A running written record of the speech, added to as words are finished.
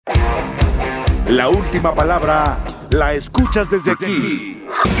La última palabra la escuchas desde aquí.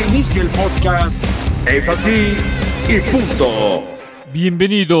 Inicia el podcast. Es así y punto.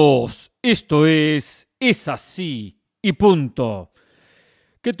 Bienvenidos. Esto es así y punto.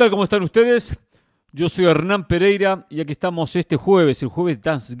 ¿Qué tal? ¿Cómo están ustedes? Yo soy Hernán Pereira y aquí estamos este jueves, el jueves de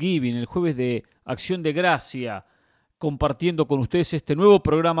Thanksgiving, el jueves de Acción de Gracia, compartiendo con ustedes este nuevo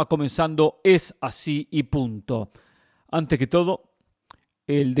programa comenzando Es así y punto. Antes que todo,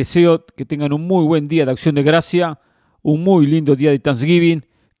 el deseo que tengan un muy buen día de Acción de Gracia, un muy lindo día de Thanksgiving,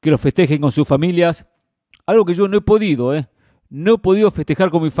 que lo festejen con sus familias. Algo que yo no he podido, no he podido festejar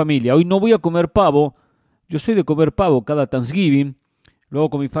con mi familia. Hoy no voy a comer pavo. Yo soy de comer pavo cada Thanksgiving. Lo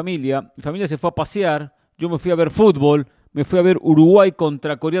hago con mi familia. Mi familia se fue a pasear. Yo me fui a ver fútbol. Me fui a ver Uruguay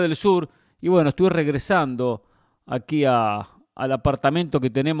contra Corea del Sur. Y bueno, estuve regresando aquí al apartamento que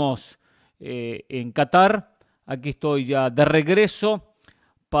tenemos en Qatar. Aquí estoy ya de regreso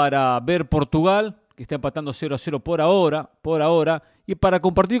para ver Portugal, que está empatando 0-0 por ahora, y para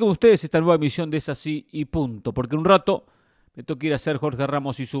compartir con ustedes esta nueva emisión de Es así y punto, porque en un rato me toca ir a hacer Jorge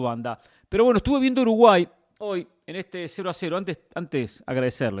Ramos y su banda. Pero bueno, estuve viendo Uruguay hoy en este 0-0. Antes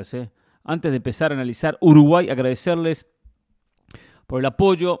agradecerles, antes de empezar a analizar Uruguay, agradecerles por el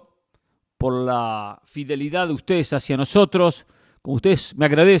apoyo, por la fidelidad de ustedes hacia nosotros. Como ustedes me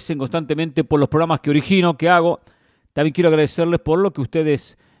agradecen constantemente por los programas que origino, que hago, también quiero agradecerles por lo que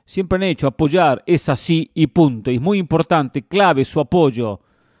ustedes siempre han hecho, apoyar Es así y punto. Y es muy importante, clave su apoyo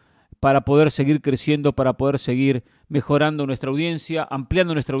para poder seguir creciendo, para poder seguir mejorando nuestra audiencia,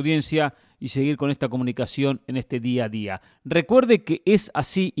 ampliando nuestra audiencia y seguir con esta comunicación en este día a día. Recuerde que Es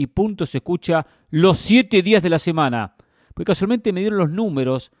así y punto se escucha los 7 días de la semana, porque casualmente me dieron los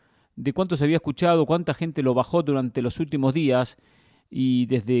números de cuánto se había escuchado, cuánta gente lo bajó durante los últimos días, y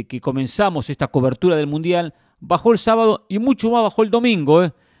desde que comenzamos esta cobertura del Mundial, bajó el sábado y mucho más bajó el domingo,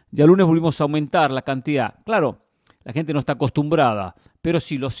 Ya el lunes volvimos a aumentar la cantidad. Claro, la gente no está acostumbrada, pero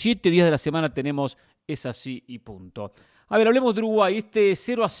sí, los 7 días de la semana tenemos Es así y punto. A ver, hablemos de Uruguay. Este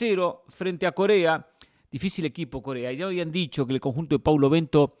 0-0 frente a Corea, difícil equipo Corea. Ya habían dicho que el conjunto de Paulo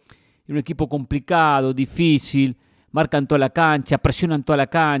Bento era un equipo complicado, difícil, marcan toda la cancha, presionan toda la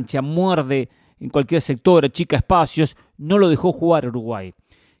cancha, muerde en cualquier sector, achica espacios. No lo dejó jugar Uruguay.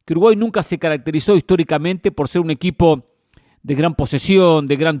 Que Uruguay nunca se caracterizó históricamente por ser un equipo de gran posesión,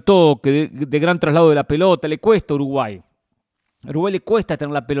 de gran toque, de gran traslado de la pelota. Le cuesta a Uruguay. A Uruguay le cuesta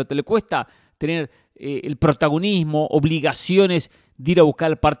tener la pelota, le cuesta tener el protagonismo, obligaciones de ir a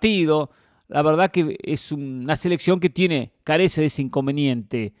buscar el partido. La verdad que es una selección que carece de ese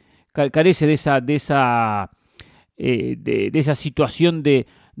inconveniente, carece de esa situación de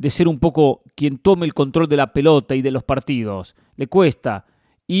ser un poco quien tome el control de la pelota y de los partidos. Le cuesta.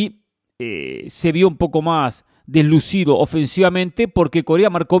 Y se vio un poco más deslucido ofensivamente porque Corea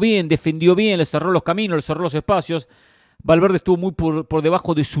marcó bien, defendió bien, le cerró los caminos, le cerró los espacios. Valverde estuvo muy por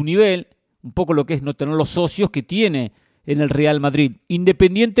debajo de su nivel, un poco lo que es no tener los socios que tiene en el Real Madrid.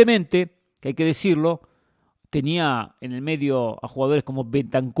 Independientemente, que hay que decirlo, tenía en el medio a jugadores como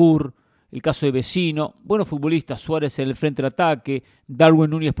Bentancur, el caso de Vecino, buenos futbolistas, Suárez en el frente de ataque,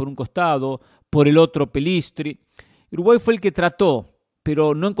 Darwin Núñez por un costado, por el otro Pelistri. Uruguay fue el que trató,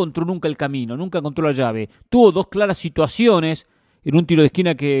 pero no encontró nunca el camino, nunca encontró la llave. Tuvo 2 claras situaciones, en un tiro de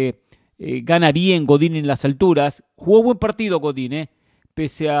esquina que gana bien Godín en las alturas. Jugó buen partido Godín,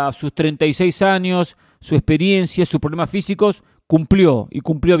 pese a sus 36 años, su experiencia, sus problemas físicos, cumplió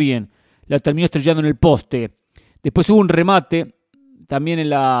bien. La terminó estrellando en el poste. Después hubo un remate, también en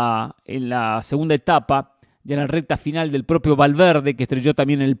la segunda etapa, ya en la recta final del propio Valverde, que estrelló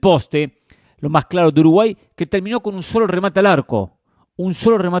también en el poste. Lo más claro de Uruguay, que terminó con un solo remate al arco. Un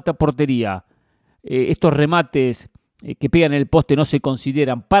solo remate a portería. Estos remates que pegan en el poste no se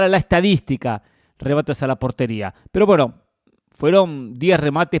consideran para la estadística remates a la portería. Pero bueno, fueron 10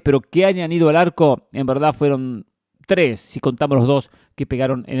 remates, pero que hayan ido al arco, en verdad fueron 3, si contamos los 2 que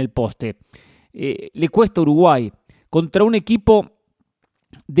pegaron en el poste. Le cuesta a Uruguay contra un equipo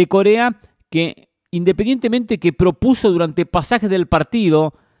de Corea que, independientemente que propuso durante pasajes del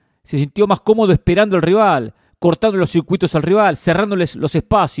partido, se sintió más cómodo esperando al rival, cortando los circuitos al rival, cerrándoles los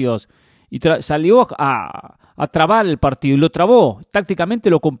espacios, y salió a trabar el partido, y lo trabó, tácticamente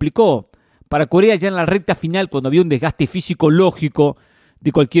lo complicó. Para Corea ya en la recta final, cuando había un desgaste físico lógico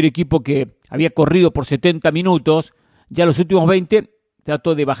de cualquier equipo que había corrido por 70 minutos, ya los últimos 20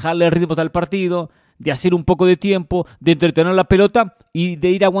 trató de bajarle el ritmo al partido, de hacer un poco de tiempo, de entretener la pelota y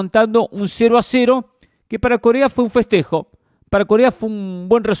de ir aguantando un 0-0, que para Corea fue un festejo, para Corea fue un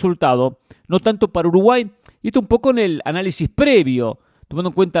buen resultado, no tanto para Uruguay. Y esto un poco en el análisis previo, tomando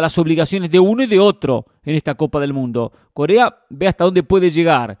en cuenta las obligaciones de uno y de otro en esta Copa del Mundo. Corea ve hasta dónde puede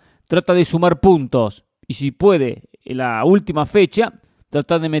llegar, trata de sumar puntos y si puede, en la última fecha,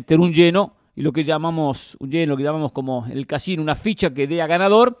 trata de meter un lleno y lo que llamamos un lleno, lo que llamamos como en el casino, una ficha que dé a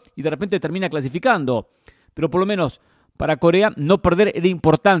ganador y de repente termina clasificando. Pero por lo menos para Corea no perder era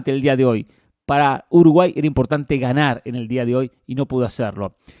importante el día de hoy. Para Uruguay era importante ganar en el día de hoy y no pudo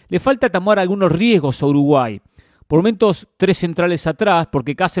hacerlo. Le falta tomar algunos riesgos a Uruguay. Por momentos 3 centrales atrás,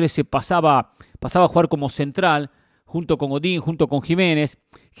 porque Cáceres se pasaba a jugar como central, junto con Godín, junto con Jiménez.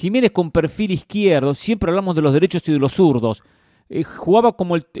 Jiménez con perfil izquierdo, siempre hablamos de los derechos y de los zurdos. Jugaba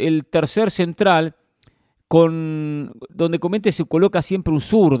como el tercer central, donde Comente se coloca siempre un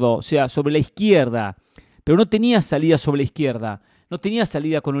zurdo, o sea, sobre la izquierda. Pero no tenía salida sobre la izquierda, no tenía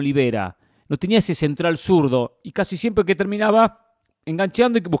salida con Olivera, no tenía ese central zurdo. Y casi siempre que terminaba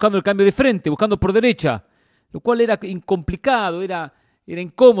enganchando y buscando el cambio de frente, buscando por derecha. Lo cual era complicado, era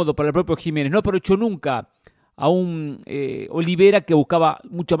incómodo para el propio Jiménez. No aprovechó nunca a un Olivera que buscaba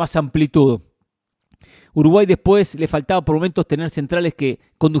mucha más amplitud. Uruguay después le faltaba por momentos tener centrales que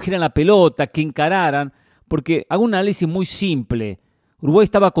condujeran la pelota, que encararan, porque hago un análisis muy simple. Uruguay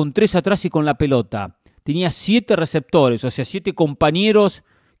estaba con 3 atrás y con la pelota. Tenía 7 receptores, o sea, 7 compañeros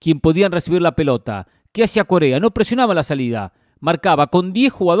quien podían recibir la pelota. ¿Qué hacía Corea? No presionaba la salida. Marcaba con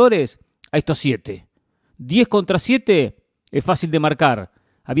 10 jugadores a estos 7. 10 contra 7 es fácil de marcar.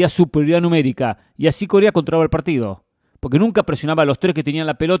 Había superioridad numérica y así Corea controlaba el partido. Porque nunca presionaba a los 3 que tenían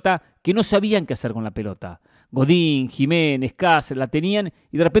la pelota, que no sabían qué hacer con la pelota. Godín, Jiménez, Cáceres la tenían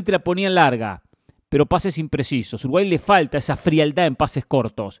y de repente la ponían larga. Pero pases imprecisos. Uruguay le falta esa frialdad en pases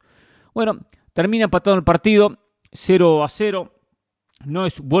cortos. Bueno, termina empatado el partido, 0-0. No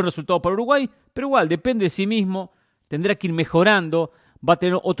es buen resultado para Uruguay, pero igual depende de sí mismo. Tendrá que ir mejorando. Va a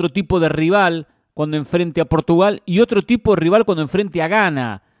tener otro tipo de rival cuando enfrente a Portugal y otro tipo de rival cuando enfrente a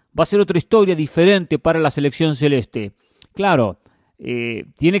Ghana. Va a ser otra historia diferente para la selección celeste. Claro,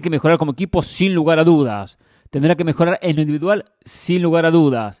 tiene que mejorar como equipo sin lugar a dudas. Tendrá que mejorar en lo individual sin lugar a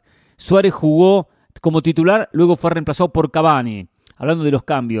dudas. Suárez jugó como titular, luego fue reemplazado por Cavani. Hablando de los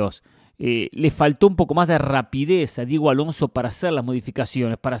cambios, le faltó un poco más de rapidez a Diego Alonso para hacer las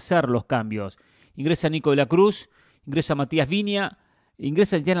modificaciones, para hacer los cambios. Ingresa Nico de la Cruz, ingresa Matías Viña,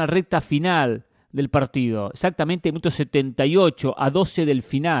 ingresa ya en la recta final del partido, exactamente en minuto 78 a 12 del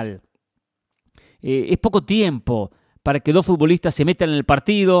final. Es poco tiempo para que 2 futbolistas se metan en el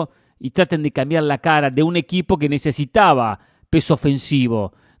partido y traten de cambiar la cara de un equipo que necesitaba peso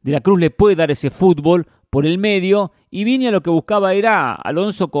ofensivo. De la Cruz le puede dar ese fútbol por el medio y Viña lo que buscaba era,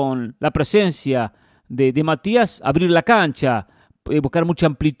 Alonso con la presencia de Matías, abrir la cancha, buscar mucha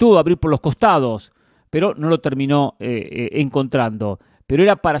amplitud, abrir por los costados, pero no lo terminó encontrando. Pero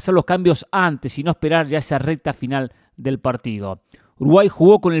era para hacer los cambios antes y no esperar ya esa recta final del partido. Uruguay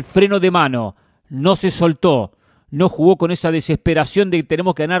jugó con el freno de mano, no se soltó, no jugó con esa desesperación de que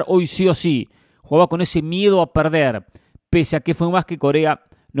tenemos que ganar hoy sí o sí. Jugaba con ese miedo a perder, pese a que fue más que Corea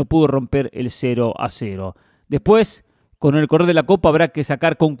no pudo romper el 0-0. Después, con el correr de la Copa habrá que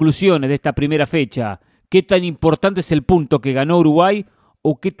sacar conclusiones de esta primera fecha. ¿Qué tan importante es el punto que ganó Uruguay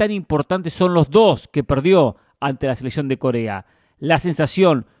o qué tan importantes son los 2 que perdió ante la selección de Corea? La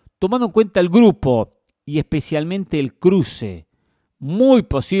sensación, tomando en cuenta el grupo y especialmente el cruce, muy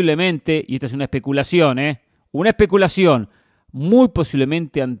posiblemente, y esta es una especulación, muy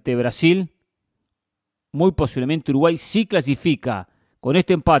posiblemente ante Brasil, muy posiblemente Uruguay sí clasifica. Con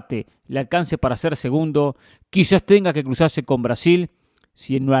este empate le alcance para ser segundo, quizás tenga que cruzarse con Brasil.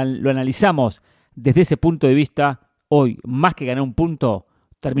 Si lo analizamos desde ese punto de vista, hoy, más que ganar un punto,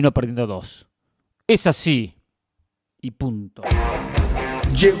 terminó perdiendo 2. Es así. Y punto.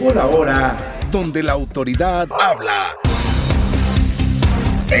 Llegó la hora donde la autoridad habla.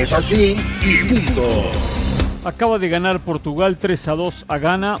 Es así y punto. Acaba de ganar Portugal 3-2 a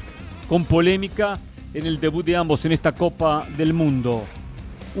Ghana, con polémica en el debut de ambos en esta Copa del Mundo.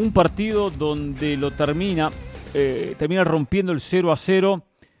 Un partido donde lo termina rompiendo el 0-0.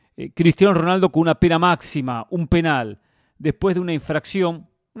 Cristiano Ronaldo con una pena máxima, un penal, después de una infracción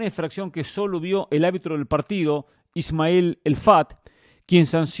que solo vio el árbitro del partido, Ismael El Fat, quien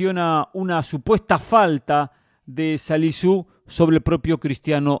sanciona una supuesta falta de Salisu sobre el propio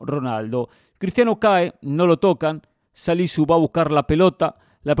Cristiano Ronaldo. Cristiano cae, no lo tocan, Salisu va a buscar la pelota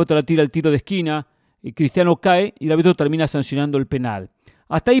la tira al tiro de esquina, y Cristiano cae y el árbitro termina sancionando el penal.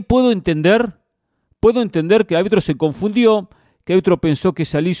 Hasta ahí puedo entender que el árbitro se confundió, que el árbitro pensó que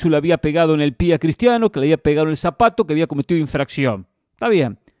Salisu le había pegado en el pie a Cristiano, que le había pegado en el zapato, que había cometido infracción. Está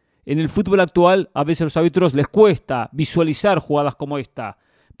bien. En el fútbol actual, a veces a los árbitros les cuesta visualizar jugadas como esta.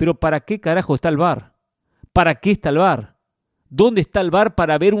 Pero ¿para qué carajo está el VAR? ¿Para qué está el VAR? ¿Dónde está el VAR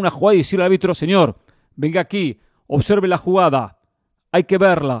para ver una jugada y decirle al árbitro, señor, venga aquí, observe la jugada, hay que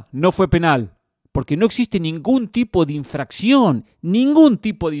verla, no fue penal, porque no existe ningún tipo de infracción.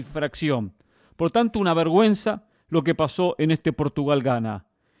 Por tanto, una vergüenza lo que pasó en este Portugal-Ghana.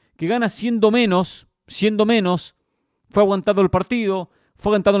 Que Ghana siendo menos, fue aguantado el partido,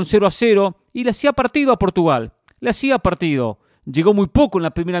 fue aguantado en 0-0 y le hacía partido a Portugal. Llegó muy poco en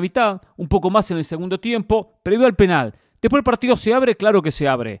la primera mitad, un poco más en el segundo tiempo, previo al penal. Después el partido se abre, claro que se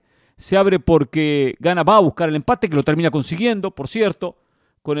abre. Se abre porque Ghana va a buscar el empate, que lo termina consiguiendo, por cierto,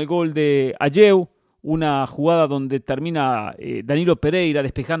 con el gol de Ayew, una jugada donde termina Danilo Pereira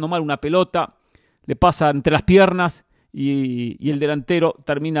despejando mal una pelota, le pasa entre las piernas y el delantero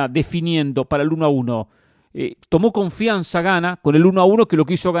termina definiendo para el 1-1. Tomó confianza Ghana con el 1-1 que lo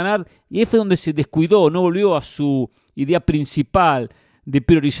quiso ganar y ahí fue donde se descuidó, no volvió a su idea principal de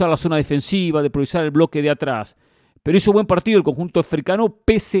priorizar la zona defensiva, de priorizar el bloque de atrás. Pero hizo buen partido el conjunto africano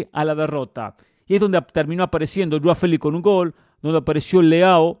pese a la derrota. Y es donde terminó apareciendo Joao Félix con un gol, donde apareció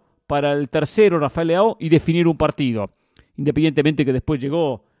Leao para el tercero, Rafael Leao, y definir un partido. Independientemente que después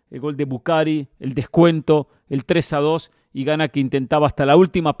llegó el gol de Bukhari, el descuento, el 3-2, y Ghana que intentaba hasta la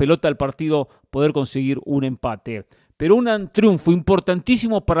última pelota del partido poder conseguir un empate. Pero un triunfo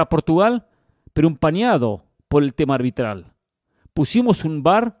importantísimo para Portugal, pero empañado por el tema arbitral. Pusimos un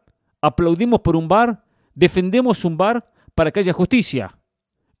VAR, aplaudimos por un VAR, defendemos un VAR para que haya justicia.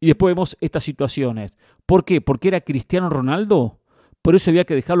 Y después vemos estas situaciones. ¿Por qué? ¿Porque era Cristiano Ronaldo? ¿Por eso había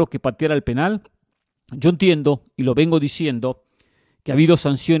que dejarlo que pateara el penal? Yo entiendo, y lo vengo diciendo, que ha habido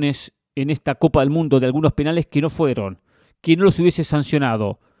sanciones en esta Copa del Mundo de algunos penales que no fueron, que no los hubiese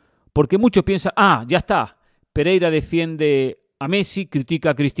sancionado. Porque muchos piensan, ya está, Pereira defiende a Messi,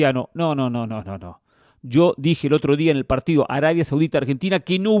 critica a Cristiano. No. Yo dije el otro día en el partido Arabia Saudita-Argentina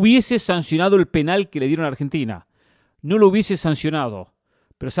que no hubiese sancionado el penal que le dieron a Argentina. No lo hubiese sancionado.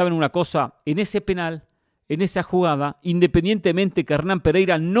 Pero ¿saben una cosa? En ese penal, en esa jugada, independientemente que Hernán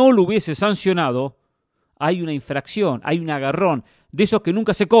Pereira no lo hubiese sancionado, hay una infracción, hay un agarrón, de esos que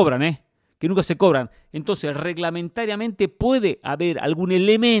nunca se cobran, que nunca se cobran. Entonces, reglamentariamente puede haber algún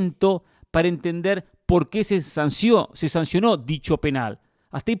elemento para entender por qué se sancionó dicho penal.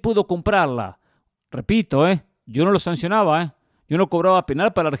 Hasta ahí puedo comprarla. Repito, yo no lo sancionaba, yo no cobraba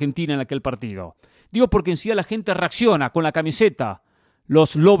penal para Argentina en aquel partido. Digo porque enseguida la gente reacciona con la camiseta.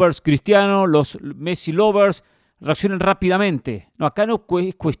 Los lovers cristianos, los Messi lovers, reaccionan rápidamente. No, acá no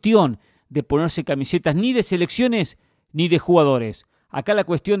es cuestión de ponerse camisetas ni de selecciones ni de jugadores. Acá la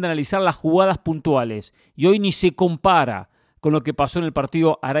cuestión de analizar las jugadas puntuales. Y hoy ni se compara con lo que pasó en el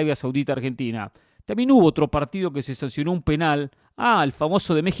partido Arabia Saudita-Argentina. También hubo otro partido que se sancionó un penal. El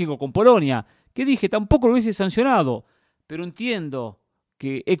famoso de México con Polonia. Que dije, tampoco lo hubiese sancionado. Pero entiendo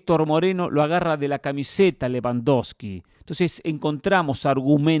que Héctor Moreno lo agarra de la camiseta Lewandowski. Entonces encontramos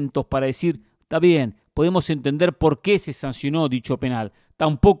argumentos para decir, está bien, podemos entender por qué se sancionó dicho penal.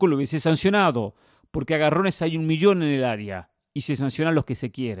 Tampoco lo hubiese sancionado, porque agarrones hay 1.000.000 en el área y se sancionan los que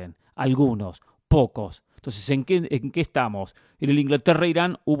se quieren, algunos, pocos. Entonces, ¿en qué estamos? En el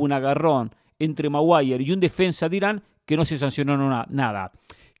Inglaterra-Irán hubo un agarrón entre Maguire y un defensa de Irán que no se sancionó nada.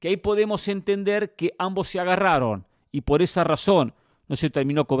 Que ahí podemos entender que ambos se agarraron y por esa razón no se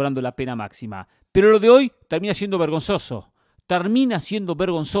terminó cobrando la pena máxima. Pero lo de hoy termina siendo vergonzoso.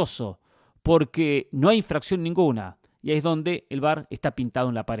 Porque no hay infracción ninguna. Y ahí es donde el VAR está pintado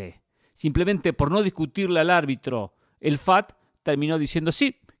en la pared. Simplemente por no discutirle al árbitro el FAT, terminó diciendo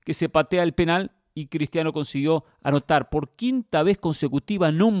sí, que se patea el penal y Cristiano consiguió anotar por quinta vez consecutiva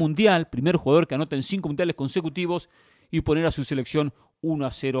en un mundial, primer jugador que anota en 5 mundiales consecutivos, y poner a su selección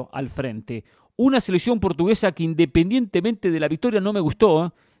 1-0 al frente. Una selección portuguesa que independientemente de la victoria no me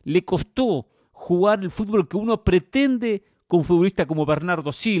gustó, le costó jugar el fútbol que uno pretende con futbolistas como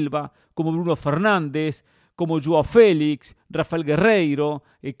Bernardo Silva, como Bruno Fernández, como Joao Félix, Rafael Guerreiro,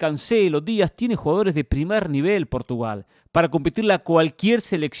 Cancelo, Díaz. Tiene jugadores de primer nivel Portugal para competirle a cualquier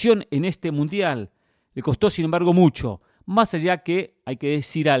selección en este mundial. Le costó, sin embargo, mucho. Más allá que, hay que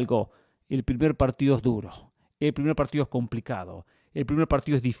decir algo, el primer partido es duro, el primer partido es complicado, el primer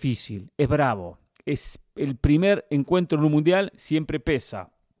partido es difícil, es bravo. Es el primer encuentro en un mundial, siempre pesa.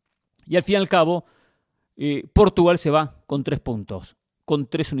 Y al fin y al cabo, Portugal se va con 3 puntos, con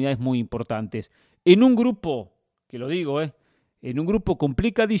 3 unidades muy importantes. En un grupo, que lo digo, en un grupo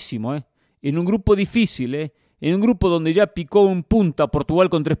complicadísimo, en un grupo difícil, en un grupo donde ya picó un punta Portugal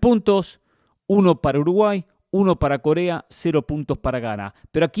con 3 puntos, 1 para Uruguay, 1 para Corea, 0 puntos para Ghana.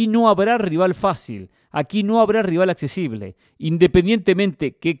 Pero aquí no habrá rival fácil, aquí no habrá rival accesible.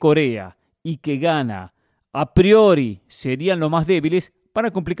 Independientemente que Corea y que Ghana a priori serían los más débiles, van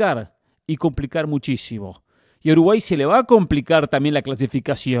a complicar y complicar muchísimo. Y a Uruguay se le va a complicar también la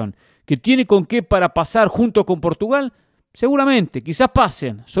clasificación, que tiene con qué para pasar junto con Portugal, Seguramente, quizás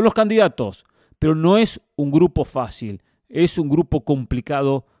pasen, son los candidatos, pero no es un grupo fácil, es un grupo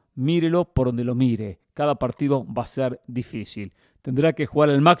complicado, mírelo por donde lo mire. Cada partido va a ser difícil. Tendrá que jugar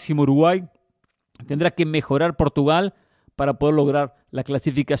al máximo Uruguay, tendrá que mejorar Portugal para poder lograr la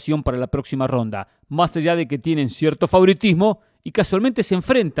clasificación para la próxima ronda. Más allá de que tienen cierto favoritismo y casualmente se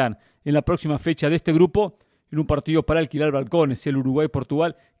enfrentan en la próxima fecha de este grupo en un partido para alquilar balcones, el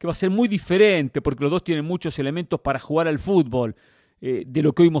Uruguay-Portugal, que va a ser muy diferente porque los dos tienen muchos elementos para jugar al fútbol, de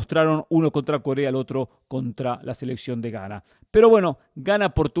lo que hoy mostraron uno contra Corea, el otro contra la selección de Ghana. Pero bueno,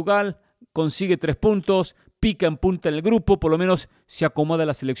 gana Portugal, consigue 3 puntos, pica en punta en el grupo, por lo menos se acomoda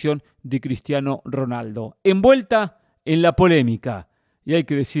la selección de Cristiano Ronaldo. Envuelta en la polémica, y hay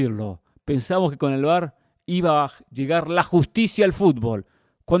que decirlo, pensamos que con el VAR iba a llegar la justicia al fútbol.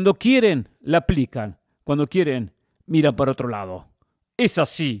 Cuando quieren, la aplican. Cuando quieren, miran para otro lado. Es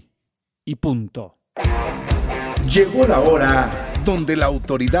así y punto. Llegó la hora donde la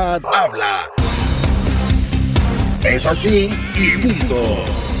autoridad habla. Es así y punto.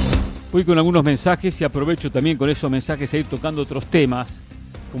 Voy con algunos mensajes y aprovecho también con esos mensajes a ir tocando otros temas,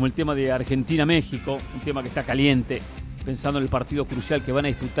 como el tema de Argentina-México, un tema que está caliente, pensando en el partido crucial que van a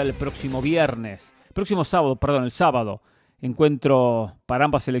disputar el próximo sábado. Encuentro para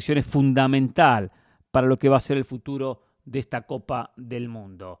ambas selecciones fundamental para lo que va a ser el futuro de esta Copa del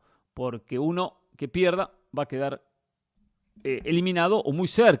Mundo. Porque uno que pierda va a quedar eliminado o muy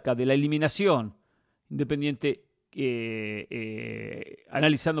cerca de la eliminación, independiente,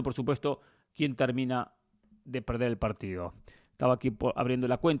 analizando por supuesto quién termina de perder el partido. Estaba aquí abriendo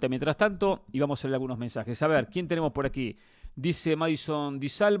la cuenta mientras tanto y vamos a leer algunos mensajes. A ver, ¿quién tenemos por aquí? Dice Madison Di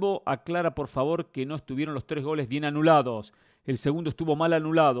Salvo, aclara por favor que no estuvieron los 3 goles bien anulados. El segundo estuvo mal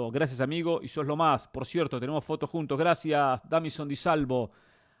anulado. Gracias, amigo, y sos lo más. Por cierto, tenemos fotos juntos. Gracias, Madison Di Salvo.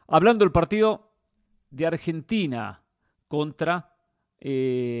 Hablando del partido de Argentina contra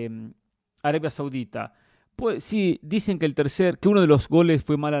Arabia Saudita. Pues sí, dicen que uno de los goles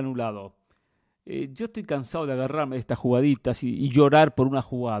fue mal anulado. Yo estoy cansado de agarrarme de estas jugaditas y llorar por una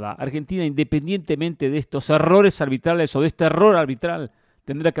jugada. Argentina, independientemente de estos errores arbitrales o de este error arbitral,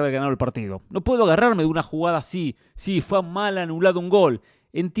 tendrá que haber ganado el partido. No puedo agarrarme de una jugada así. Sí, fue mal anulado un gol.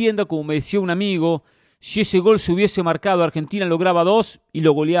 Entiendo, como me decía un amigo, si ese gol se hubiese marcado, Argentina lograba 2 y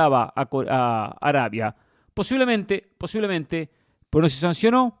lo goleaba a Arabia. Posiblemente, pero no se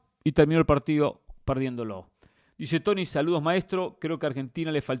sancionó y terminó el partido perdiéndolo. Dice Tony, saludos maestro, creo que a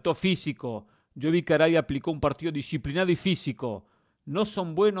Argentina le faltó físico. Yo vi que Arabia aplicó un partido disciplinado y físico. No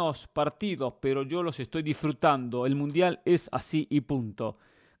son buenos partidos, pero yo los estoy disfrutando. El Mundial es así y punto.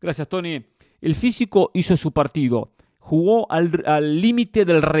 Gracias, Tony. El físico hizo su partido. Jugó al límite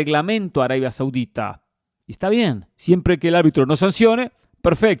del reglamento Arabia Saudita. Y está bien. Siempre que el árbitro no sancione,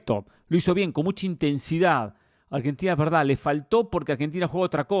 perfecto. Lo hizo bien, con mucha intensidad. Argentina, es verdad, le faltó porque Argentina jugó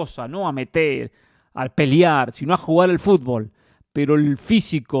otra cosa. No a meter, a pelear, sino a jugar al fútbol. Pero el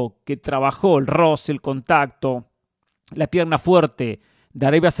físico que trabajó, el roce, el contacto, la pierna fuerte de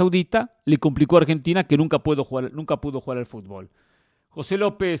Arabia Saudita, le complicó a Argentina, que nunca pudo jugar al fútbol. José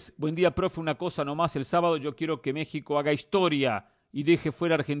López, buen día, profe, una cosa nomás, el sábado yo quiero que México haga historia y deje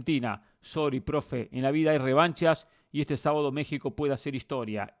fuera a Argentina. Sorry, profe, en la vida hay revanchas y este sábado México puede hacer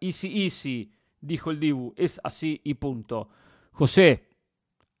historia. Easy, dijo el Dibu, es así y punto. José,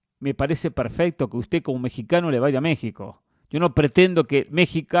 me parece perfecto que usted como mexicano le vaya a México. Yo no pretendo que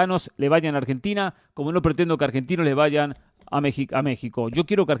mexicanos le vayan a Argentina, como no pretendo que argentinos le vayan a México. Yo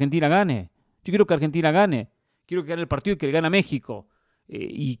quiero que Argentina gane. Quiero que gane el partido y que le gane a México.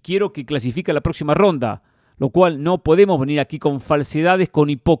 Y quiero que clasifique a la próxima ronda. Lo cual no podemos venir aquí con falsedades, con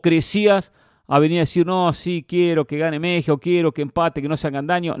hipocresías, a venir a decir, no, sí, quiero que gane México, quiero que empate, que no se hagan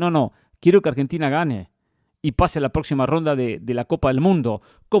daño. No, quiero que Argentina gane y pase a la próxima ronda de la Copa del Mundo,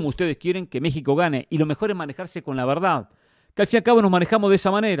 como ustedes quieren que México gane. Y lo mejor es manejarse con la verdad. Que al fin y al cabo nos manejamos de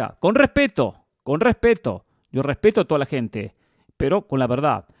esa manera, con respeto. Yo respeto a toda la gente, pero con la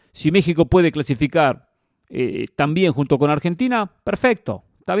verdad. Si México puede clasificar también junto con Argentina, perfecto,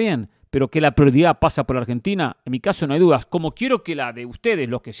 está bien. Pero que la prioridad pasa por Argentina, en mi caso no hay dudas. Como quiero que la de ustedes,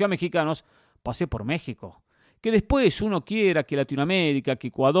 los que sean mexicanos, pase por México. Que después uno quiera que Latinoamérica, que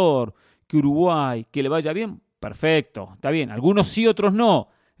Ecuador, que Uruguay, que le vaya bien, perfecto, está bien. Algunos sí, otros no.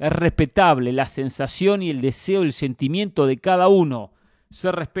 Es respetable la sensación y el deseo, el sentimiento de cada uno.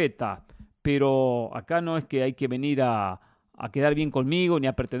 Se respeta, pero acá no es que hay que venir a quedar bien conmigo ni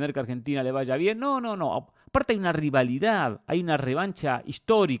a pretender que a Argentina le vaya bien. No. Aparte hay una rivalidad, hay una revancha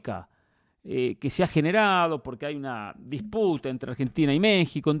histórica que se ha generado porque hay una disputa entre Argentina y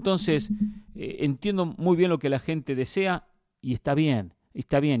México. Entonces entiendo muy bien lo que la gente desea y está bien.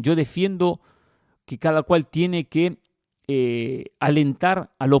 Yo defiendo que cada cual tiene que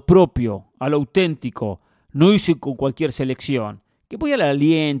alentar a lo propio, a lo auténtico. No hice con cualquier selección. Que voy al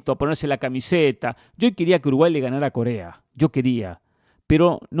aliento, a ponerse la camiseta. Yo quería que Uruguay le ganara a Corea. Yo quería.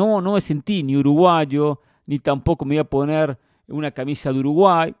 Pero no me sentí ni uruguayo, ni tampoco me iba a poner una camisa de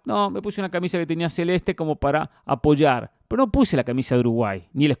Uruguay. No, me puse una camisa que tenía celeste como para apoyar. Pero no puse la camisa de Uruguay,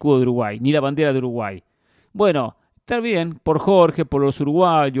 ni el escudo de Uruguay, ni la bandera de Uruguay. Bueno, está bien, por Jorge, por los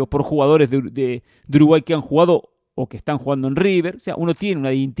uruguayos, por jugadores de Uruguay que han jugado o que están jugando en River. O sea, uno tiene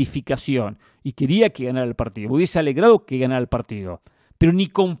una identificación y quería que ganara el partido. Me hubiese alegrado que ganara el partido. Pero ni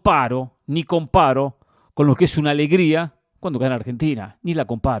comparo con lo que es una alegría cuando gana Argentina. Ni la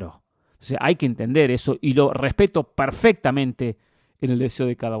comparo. O sea, hay que entender eso y lo respeto perfectamente en el deseo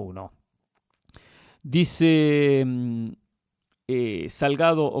de cada uno. Dice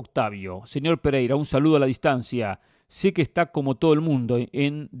Salgado Octavio: señor Pereira, un saludo a la distancia. Sé que está como todo el mundo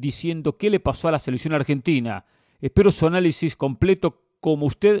diciendo qué le pasó a la selección argentina. Espero su análisis completo como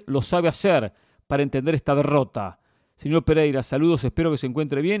usted lo sabe hacer para entender esta derrota. Señor Pereira, saludos, espero que se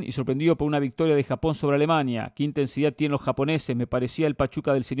encuentre bien y sorprendido por una victoria de Japón sobre Alemania. ¿Qué intensidad tienen los japoneses? Me parecía el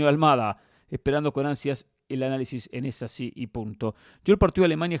Pachuca del señor Almada. Esperando con ansias el análisis en esa sí y punto. Yo el partido de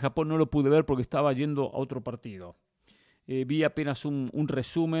Alemania-Japón no lo pude ver porque estaba yendo a otro partido. Vi apenas un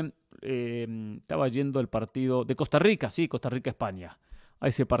resumen. Estaba yendo al partido de Costa Rica, sí, Costa Rica-España, a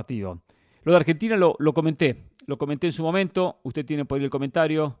ese partido. Lo de Argentina lo comenté en su momento. Usted tiene por ahí el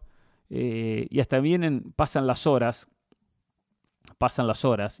comentario. Y hasta pasan las horas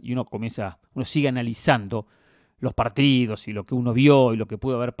y uno sigue analizando los partidos y lo que uno vio y lo que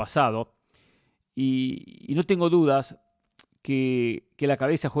pudo haber pasado. Y no tengo dudas que la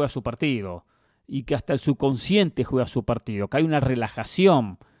cabeza juega su partido y que hasta el subconsciente juega su partido, que hay una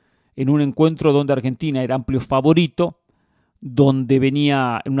relajación en un encuentro donde Argentina era amplio favorito, donde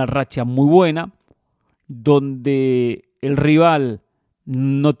venía en una racha muy buena, donde el rival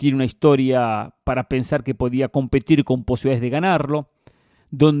no tiene una historia para pensar que podía competir con posibilidades de ganarlo,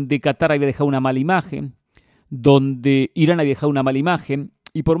 donde Qatar había dejado una mala imagen, donde Irán había dejado una mala imagen,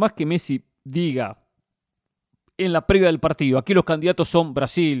 y por más que Messi diga en la previa del partido, aquí los candidatos son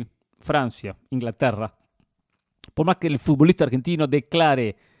Brasil, Francia, Inglaterra, por más que el futbolista argentino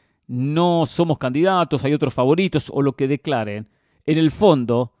declare no somos candidatos, hay otros favoritos o lo que declaren, en el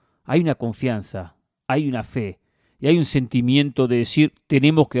fondo hay una confianza, hay una fe y hay un sentimiento de decir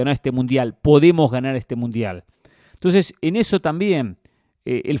tenemos que ganar este mundial, podemos ganar este mundial. Entonces en eso también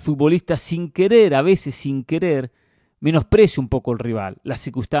el futbolista a veces sin querer, menosprecia un poco el rival, las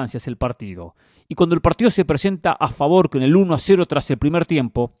circunstancias, el partido. Y cuando el partido se presenta a favor con el 1-0 tras el primer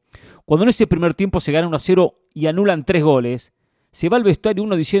tiempo, cuando en ese primer tiempo se gana 1-0 y anulan 3 goles, se va al vestuario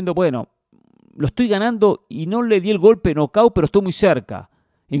uno diciendo, bueno, lo estoy ganando y no le di el golpe de knockout, pero estoy muy cerca.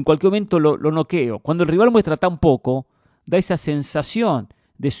 En cualquier momento lo noqueo. Cuando el rival muestra tan poco, da esa sensación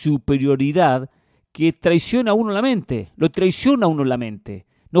de superioridad que traiciona a uno la mente. Lo traiciona a uno la mente.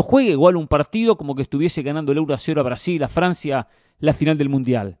 No juega igual un partido como que estuviese ganando el 1-0 a Brasil, a Francia, la final del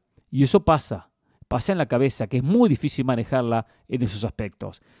Mundial. Y eso pasa en la cabeza, que es muy difícil manejarla en esos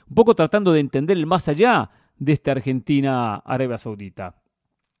aspectos. Un poco tratando de entender el más allá de esta Argentina-Arabia Saudita.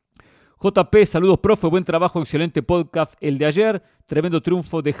 JP, saludos profe, buen trabajo, excelente podcast el de ayer, tremendo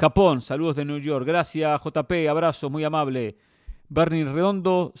triunfo de Japón, saludos de New York, gracias JP, abrazos, muy amable. Bernie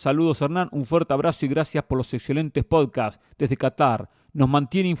Redondo, saludos Hernán, un fuerte abrazo y gracias por los excelentes podcasts desde Qatar, nos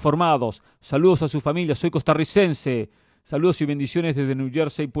mantiene informados, saludos a su familia, soy costarricense, saludos y bendiciones desde New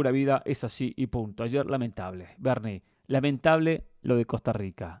Jersey, pura vida, es así y punto. Ayer lamentable, Bernie, lamentable lo de Costa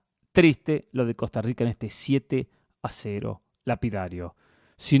Rica, triste lo de Costa Rica en este 7-0 lapidario.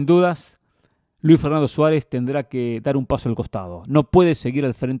 Sin dudas, Luis Fernando Suárez tendrá que dar un paso al costado. No puede seguir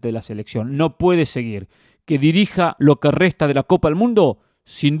al frente de la selección. No puede seguir. Que dirija lo que resta de la Copa del Mundo,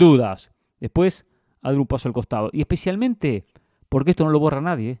 sin dudas. Después, a dar un paso al costado. Y especialmente, porque esto no lo borra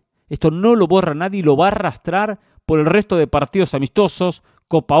nadie. Esto no lo borra nadie y lo va a arrastrar por el resto de partidos amistosos,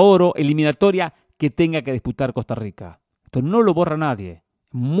 Copa Oro, eliminatoria, que tenga que disputar Costa Rica. Esto no lo borra nadie.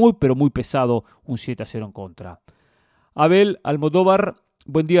 Muy, pero muy pesado un 7-0 en contra. Abel Almodóvar.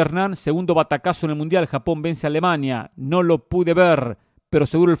 Buen día Hernán, segundo batacazo en el Mundial, Japón vence a Alemania, no lo pude ver, pero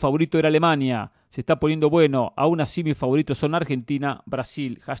seguro el favorito era Alemania, se está poniendo bueno, aún así mis favoritos son Argentina,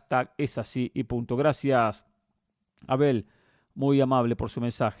 Brasil, hashtag es así y punto. Gracias Abel, muy amable por su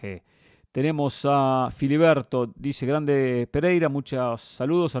mensaje. Tenemos a Filiberto, dice grande Pereira, muchos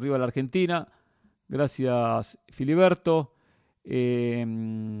saludos, arriba la Argentina, gracias Filiberto.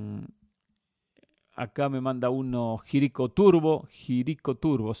 Acá me manda uno Jirico Turbo,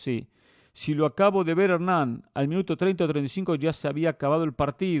 sí. Si lo acabo de ver, Hernán, al minuto 30 o 35 ya se había acabado el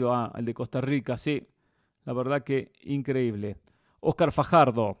partido. El de Costa Rica, sí. La verdad que increíble. Oscar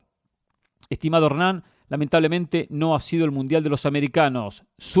Fajardo. Estimado Hernán, lamentablemente no ha sido el Mundial de los Americanos,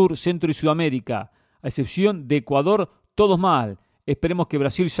 Sur, Centro y Sudamérica. A excepción de Ecuador, todos mal. Esperemos que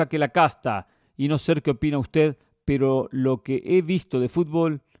Brasil saque la casta. Y no sé qué opina usted, pero lo que he visto de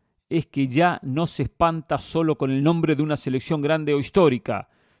fútbol es que ya no se espanta solo con el nombre de una selección grande o histórica,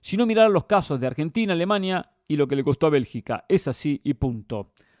 sino mirar los casos de Argentina, Alemania y lo que le costó a Bélgica. Es así y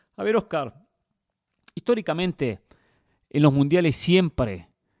punto. A ver, Oscar, históricamente en los mundiales siempre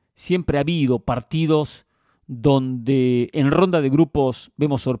ha habido partidos donde en ronda de grupos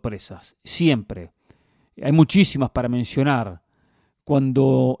vemos sorpresas. Siempre. Hay muchísimas para mencionar.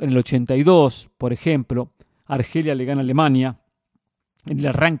 Cuando en el 82, por ejemplo, Argelia le gana a Alemania en el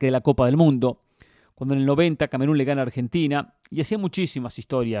arranque de la Copa del Mundo, cuando en el 90 Camerún le gana a Argentina, y hacía muchísimas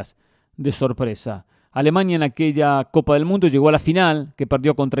historias de sorpresa. Alemania en aquella Copa del Mundo llegó a la final, que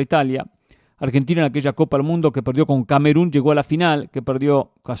perdió contra Italia. Argentina en aquella Copa del Mundo que perdió con Camerún llegó a la final, que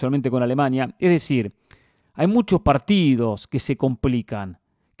perdió casualmente con Alemania. Es decir, hay muchos partidos que se complican,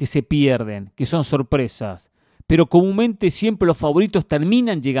 que se pierden, que son sorpresas, pero comúnmente siempre los favoritos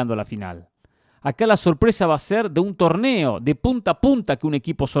terminan llegando a la final. Acá la sorpresa va a ser de un torneo, de punta a punta que un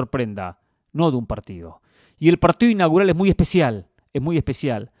equipo sorprenda, no de un partido. Y el partido inaugural es muy especial,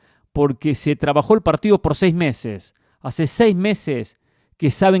 porque se trabajó el partido por 6 meses. Hace 6 meses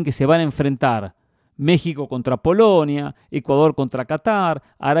que saben que se van a enfrentar México contra Polonia, Ecuador contra Qatar,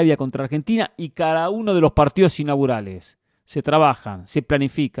 Arabia contra Argentina y cada uno de los partidos inaugurales. Se trabajan, se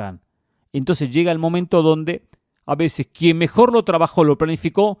planifican. Entonces llega el momento donde a veces quien mejor lo trabajó, lo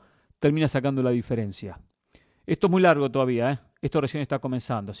planificó, termina sacando la diferencia. Esto es muy largo todavía, ¿eh? Esto recién está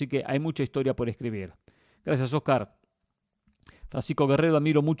comenzando, así que hay mucha historia por escribir. Gracias, Oscar. Francisco Guerrero,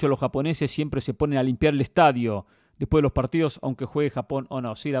 admiro mucho a los japoneses, siempre se ponen a limpiar el estadio después de los partidos, aunque juegue Japón o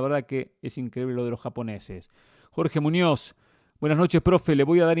no. Sí, la verdad que es increíble lo de los japoneses. Jorge Muñoz, buenas noches, profe. Le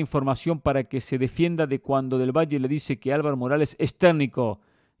voy a dar información para que se defienda de cuando Del Valle le dice que Álvaro Morales es técnico.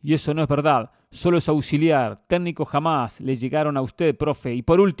 Y eso no es verdad, solo es auxiliar, técnico jamás, le llegaron a usted, profe. Y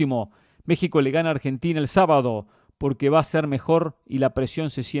por último, México le gana a Argentina el sábado, porque va a ser mejor y la presión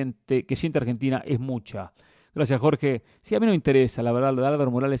que siente Argentina es mucha. Gracias, Jorge. Sí, a mí no me interesa, la verdad, lo de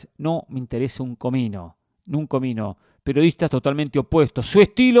Álvaro Morales no me interesa un comino. Periodistas totalmente opuestos, su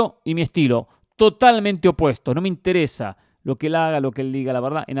estilo y mi estilo, totalmente opuestos, no me interesa lo que él haga, lo que él diga, la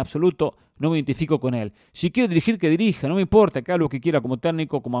verdad, en absoluto no me identifico con él. Si quiere dirigir, que dirija, no me importa, que haga lo que quiera como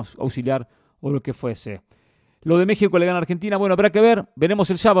técnico, como auxiliar o lo que fuese. Lo de México le gana a Argentina, bueno, habrá que ver, veremos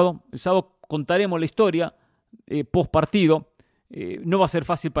el sábado contaremos la historia post partido. No va a ser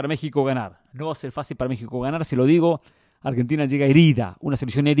fácil para México ganar, se lo digo. Argentina llega herida, una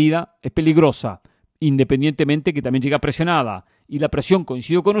selección herida es peligrosa, independientemente que también llega presionada, y la presión,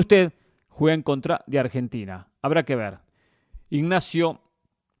 coincido con usted, juega en contra de Argentina. Habrá que ver. Ignacio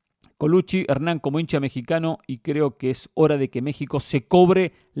Colucci, Hernán, como hincha mexicano, y creo que es hora de que México se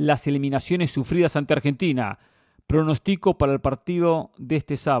cobre las eliminaciones sufridas ante Argentina. Pronóstico para el partido de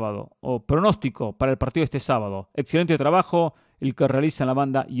este sábado. Excelente trabajo el que realiza la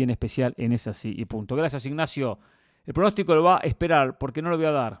banda y en especial en esa sí y punto. Gracias, Ignacio. El pronóstico lo va a esperar porque no lo voy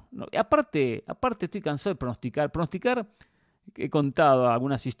a dar. No, aparte estoy cansado de pronosticar. Pronosticar, he contado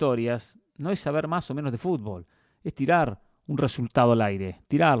algunas historias, no es saber más o menos de fútbol. Es tirar un resultado al aire,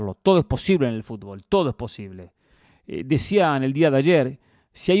 tirarlo. Todo es posible en el fútbol, todo es posible. Decía en el día de ayer,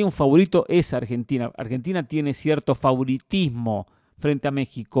 si hay un favorito es Argentina. Argentina tiene cierto favoritismo frente a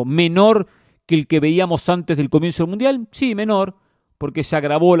México, menor que el que veíamos antes del comienzo del Mundial. Sí, menor, porque se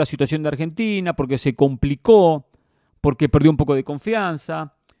agravó la situación de Argentina, porque se complicó, porque perdió un poco de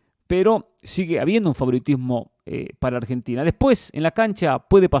confianza, pero sigue habiendo un favoritismo para Argentina. Después, en la cancha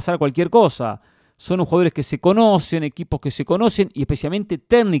puede pasar cualquier cosa. Son jugadores que se conocen, equipos que se conocen y especialmente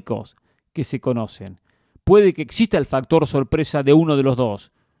técnicos que se conocen. Puede que exista el factor sorpresa de uno de los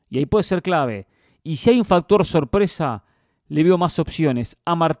dos, y ahí puede ser clave. Y si hay un factor sorpresa, le veo más opciones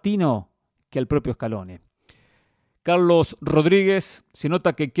a Martino que al propio Scaloni. Carlos Rodríguez, se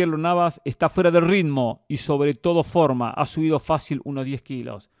nota que Keylor Navas está fuera del ritmo y sobre todo forma, ha subido fácil unos 10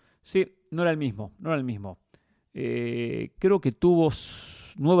 kilos. Sí, no era el mismo. Creo que tuvo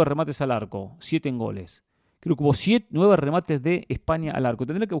 9 remates al arco, 7 en goles. Creo que hubo 9 remates de España al arco.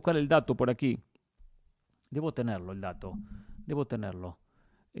 Tendré que buscar el dato por aquí. Debo tenerlo.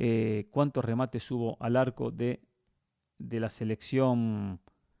 ¿Cuántos remates hubo al arco de la selección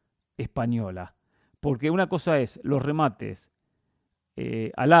española? Porque una cosa es los remates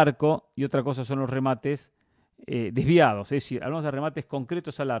al arco y otra cosa son los remates desviados. Es decir, hablamos de remates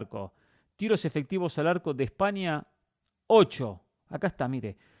concretos al arco. Tiros efectivos al arco de España, 8. Acá está,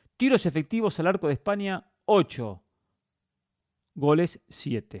 mire. Tiros efectivos al arco de España, 8. Goles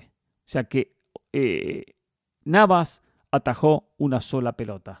 7. O sea que Navas atajó una sola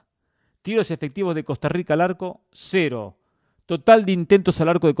pelota. Tiros efectivos de Costa Rica al arco, 0. Total de intentos al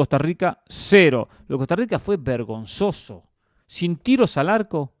arco de Costa Rica, 0. Lo de Costa Rica fue vergonzoso. Sin tiros al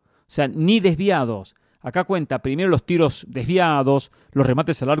arco, o sea, ni desviados. Acá cuenta primero los tiros desviados, los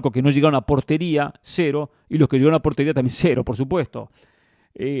remates al arco que no llegaron a portería, 0. Y los que llegaron a portería también 0, por supuesto.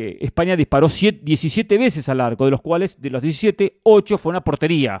 España disparó 17 veces al arco, de los cuales, de los 17, 8 fueron a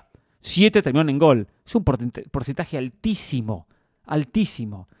portería. 7 terminaron en gol. Es un porcentaje altísimo,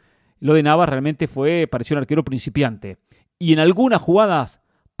 altísimo. Lo de Navas realmente pareció un arquero principiante. Y en algunas jugadas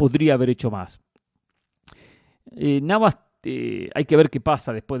podría haber hecho más. Navas, hay que ver qué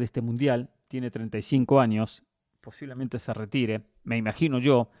pasa después de este Mundial. Tiene 35 años, posiblemente se retire, me imagino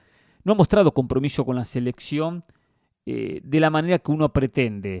yo. No ha mostrado compromiso con la selección de la manera que uno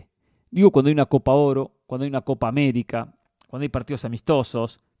pretende. Digo, cuando hay una Copa Oro, cuando hay una Copa América, cuando hay partidos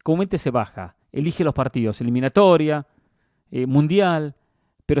amistosos, comúnmente se baja, elige los partidos, eliminatoria, mundial,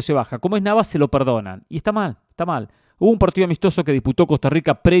 pero se baja. Como es Navas, se lo perdonan. Y está mal, está mal. Hubo un partido amistoso que disputó Costa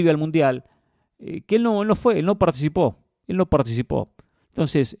Rica previo al mundial, que él no fue, él no participó.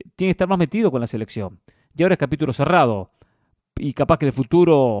 Entonces, tiene que estar más metido con la selección. Y ahora es capítulo cerrado. Y capaz que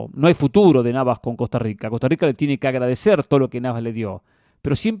no hay futuro de Navas con Costa Rica. Costa Rica le tiene que agradecer todo lo que Navas le dio.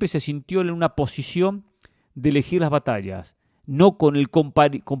 Pero siempre se sintió en una posición de elegir las batallas, no con el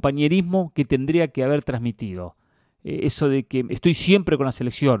compañerismo que tendría que haber transmitido. Eso de que estoy siempre con la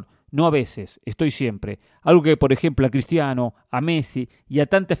selección, no a veces, estoy siempre. Algo que, por ejemplo, a Cristiano, a Messi y a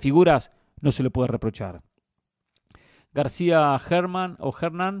tantas figuras no se le puede reprochar. García Hernán,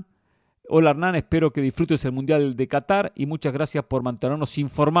 hola Hernán, espero que disfrutes el Mundial de Qatar y muchas gracias por mantenernos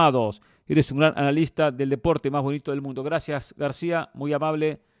informados. Eres un gran analista del deporte más bonito del mundo. Gracias García, muy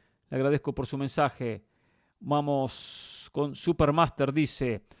amable, le agradezco por su mensaje. Vamos con Supermaster,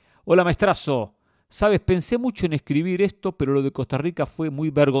 dice, hola maestrazo, sabes, pensé mucho en escribir esto, pero lo de Costa Rica fue muy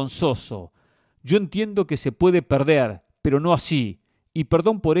vergonzoso. Yo entiendo que se puede perder, pero no así. Y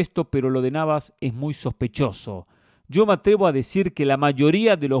perdón por esto, pero lo de Navas es muy sospechoso. Yo me atrevo a decir que la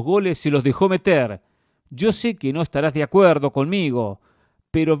mayoría de los goles se los dejó meter. Yo sé que no estarás de acuerdo conmigo,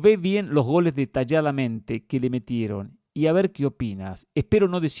 pero ve bien los goles detalladamente que le metieron y a ver qué opinas. Espero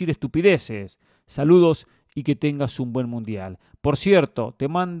no decir estupideces. Saludos y que tengas un buen mundial. Por cierto, te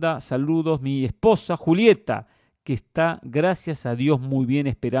manda saludos mi esposa Julieta, que está, gracias a Dios, muy bien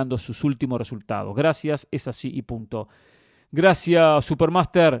esperando sus últimos resultados. Gracias, es así y punto. Gracias,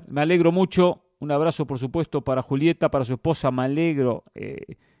 Supermaster, me alegro mucho. Un abrazo, por supuesto, para Julieta, para su esposa. Me alegro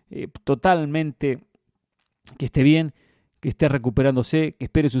totalmente que esté bien, que esté recuperándose, que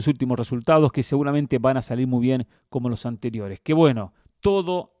espere sus últimos resultados, que seguramente van a salir muy bien como los anteriores. Que bueno,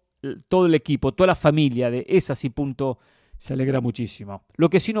 todo el equipo, toda la familia de Es Así Punto se alegra muchísimo. Lo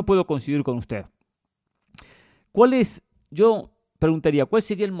que sí no puedo coincidir con usted. Yo preguntaría, ¿cuál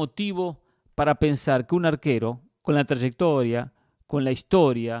sería el motivo para pensar que un arquero, con la trayectoria, con la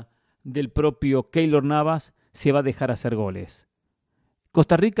historia del propio Keylor Navas, se va a dejar hacer goles?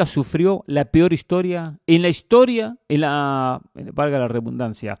 Costa Rica sufrió la peor historia, valga la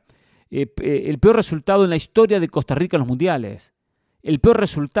redundancia, el peor resultado en la historia de Costa Rica en los mundiales. El peor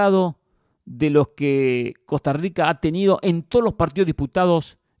resultado de los que Costa Rica ha tenido en todos los partidos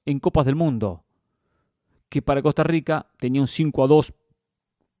disputados en Copas del Mundo. Que para Costa Rica tenía un 5-2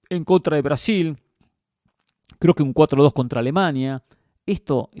 en contra de Brasil, creo que un 4-2 contra Alemania.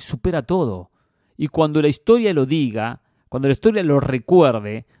 Esto supera todo. Y cuando la historia lo diga, cuando la historia lo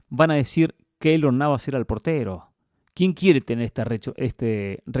recuerde, van a decir que Keylor Navas era el portero. ¿Quién quiere tener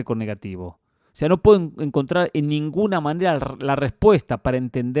este récord negativo? O sea, no puedo encontrar en ninguna manera la respuesta para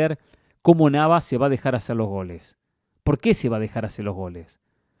entender cómo Navas se va a dejar hacer los goles. ¿Por qué se va a dejar hacer los goles?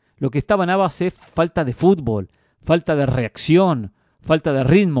 Lo que estaba Navas es falta de fútbol, falta de reacción, falta de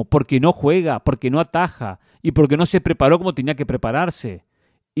ritmo, porque no juega, porque no ataja y porque no se preparó como tenía que prepararse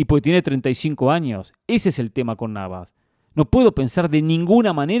y porque tiene 35 años. Ese es el tema con Navas. No puedo pensar de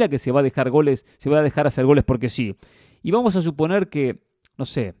ninguna manera que se va a dejar hacer goles porque sí. Y vamos a suponer que, no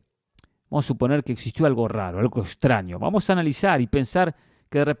sé, vamos a suponer que existió algo raro, algo extraño. Vamos a analizar y pensar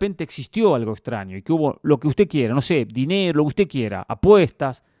que de repente existió algo extraño y que hubo lo que usted quiera, no sé, dinero, lo que usted quiera,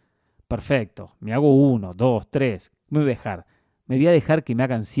 apuestas. Perfecto, me hago 1, 2, 3, me voy a dejar. ¿Me voy a dejar que me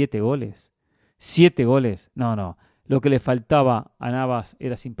hagan 7 goles? ¿7 goles? No. Lo que le faltaba a Navas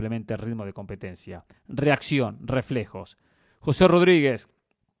era simplemente ritmo de competencia, reacción, reflejos. José Rodríguez,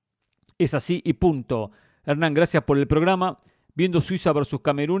 es así y punto. Hernán, gracias por el programa. Viendo Suiza versus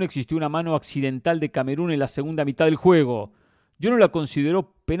Camerún, existió una mano accidental de Camerún en la segunda mitad del juego. Yo no la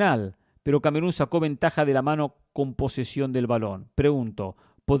considero penal, pero Camerún sacó ventaja de la mano con posesión del balón. Pregunto,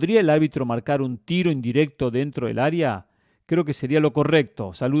 ¿podría el árbitro marcar un tiro indirecto dentro del área? Creo que sería lo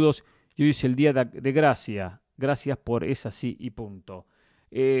correcto. Saludos, yo hice el día de gracia. Gracias por Es Así y Punto.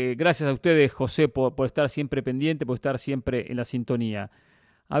 Gracias a ustedes, José, por estar siempre pendiente, por estar siempre en la sintonía.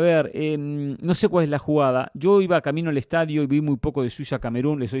 A ver, no sé cuál es la jugada. Yo iba camino al estadio y vi muy poco de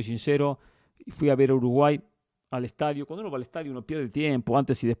Suiza-Camerún, les soy sincero. Fui a ver a Uruguay al estadio. Cuando uno va al estadio uno pierde tiempo,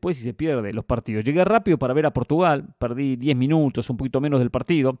 antes y después, y se pierde los partidos. Llegué rápido para ver a Portugal, perdí 10 minutos, un poquito menos del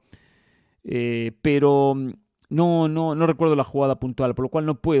partido. Pero no recuerdo la jugada puntual, por lo cual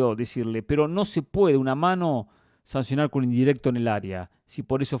no puedo decirle. Pero no se puede una mano sancionar con indirecto en el área, si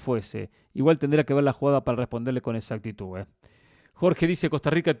por eso fuese. Igual tendría que ver la jugada para responderle con exactitud. Jorge dice,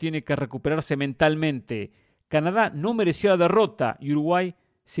 Costa Rica tiene que recuperarse mentalmente. Canadá no mereció la derrota y Uruguay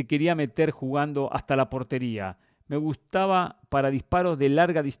se quería meter jugando hasta la portería. Me gustaba para disparos de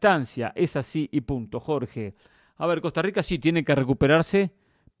larga distancia. Es así y punto, Jorge. A ver, Costa Rica sí tiene que recuperarse,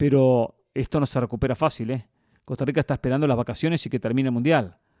 pero esto no se recupera fácil, Costa Rica está esperando las vacaciones y que termine el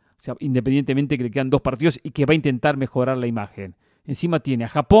Mundial. O sea, independientemente que le quedan 2 partidos y que va a intentar mejorar la imagen. Encima tiene a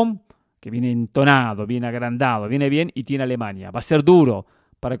Japón, que viene entonado, viene agrandado, viene bien, y tiene a Alemania. Va a ser duro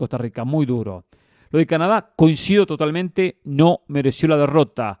para Costa Rica, muy duro. Lo de Canadá, coincido totalmente, no mereció la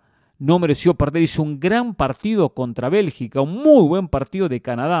derrota, no mereció perder. Hizo un gran partido contra Bélgica, un muy buen partido de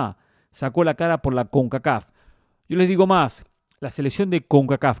Canadá. Sacó la cara por la CONCACAF. Yo les digo más, la selección de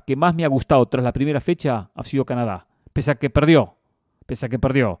CONCACAF que más me ha gustado tras la primera fecha ha sido Canadá, pese a que perdió.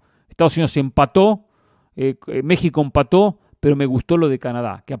 Estados Unidos empató, México empató, pero me gustó lo de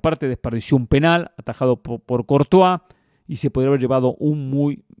Canadá, que aparte desperdició un penal atajado por Courtois y se podría haber llevado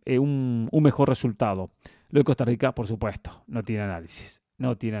un mejor resultado. Lo de Costa Rica, por supuesto, no tiene análisis.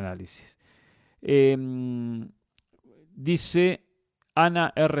 Dice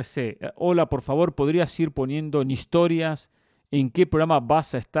Ana RC, hola, por favor, ¿podrías ir poniendo en historias en qué programa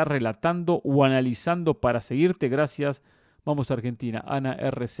vas a estar relatando o analizando para seguirte? Gracias. Vamos a Argentina, Ana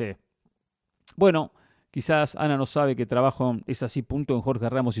RC. Bueno, quizás Ana no sabe que trabajo en Es Así Punto en Jorge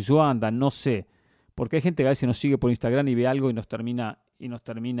Ramos y su banda, no sé, porque hay gente que a veces nos sigue por Instagram y ve algo y nos termina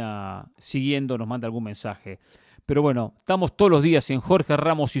siguiendo, nos manda algún mensaje. Pero bueno, estamos todos los días en Jorge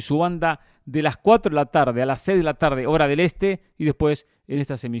Ramos y su banda de las 4 de la tarde a las 6 de la tarde, hora del este, y después en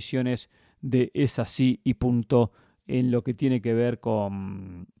estas emisiones de Es Así y Punto en lo que tiene que ver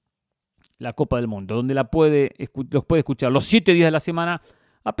con la Copa del Mundo, donde los puede escuchar los 7 días de la semana.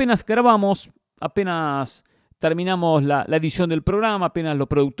 Apenas grabamos, apenas terminamos la edición del programa, apenas los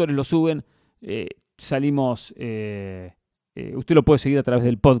productores lo suben, salimos, usted lo puede seguir a través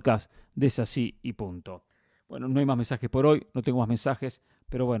del podcast de Es Así y Punto. Bueno, no hay más mensajes por hoy, no tengo más mensajes,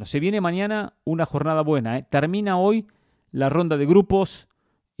 pero bueno, se viene mañana una jornada buena, Termina hoy la ronda de grupos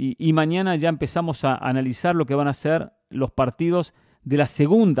y mañana ya empezamos a analizar lo que van a ser los partidos de la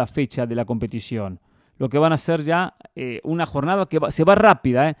segunda fecha de la competición. Lo que van a ser ya una jornada que se va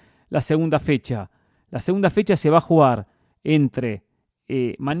rápida, la segunda fecha. La segunda fecha se va a jugar entre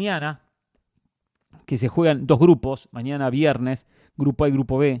mañana, que se juegan 2 grupos, mañana viernes, grupo A y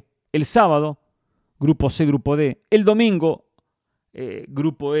grupo B. El sábado, grupo C, grupo D. El domingo,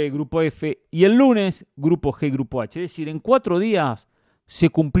 grupo E, grupo F. Y el lunes, grupo G, grupo H. Es decir, en 4 días se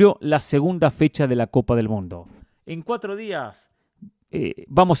cumplió la segunda fecha de la Copa del Mundo. En 4 días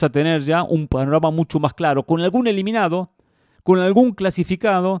vamos a tener ya un panorama mucho más claro, con algún eliminado, con algún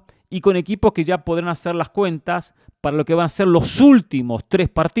clasificado y con equipos que ya podrán hacer las cuentas para lo que van a ser los últimos 3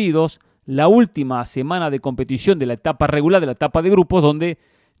 partidos, la última semana de competición de la etapa regular, de la etapa de grupos, donde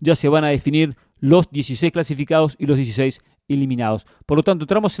ya se van a definir los 16 clasificados y los 16 eliminados. Por lo tanto,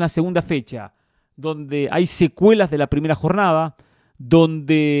 entramos en la segunda fecha, donde hay secuelas de la primera jornada,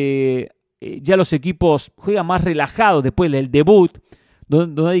 donde ya los equipos juegan más relajados después del debut,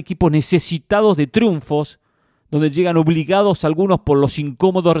 donde hay equipos necesitados de triunfos, donde llegan obligados algunos por los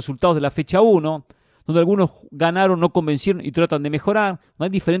incómodos resultados de la fecha 1, donde algunos ganaron, no convencieron y tratan de mejorar. No hay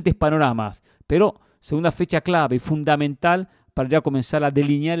diferentes panoramas, pero segunda fecha clave y fundamental para ya comenzar a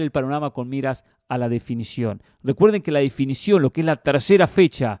delinear el panorama con miras a la definición. Recuerden que la definición, lo que es la tercera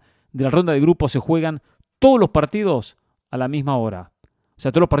fecha de la ronda de grupos, se juegan todos los partidos a la misma hora. O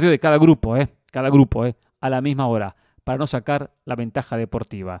sea, todos los partidos de cada grupo, a la misma hora, para no sacar la ventaja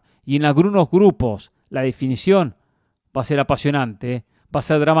deportiva. Y en algunos grupos la definición va a ser apasionante, va a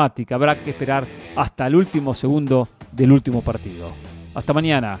ser dramática, habrá que esperar hasta el último segundo del último partido. Hasta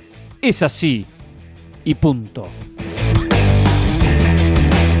mañana. Es así y punto.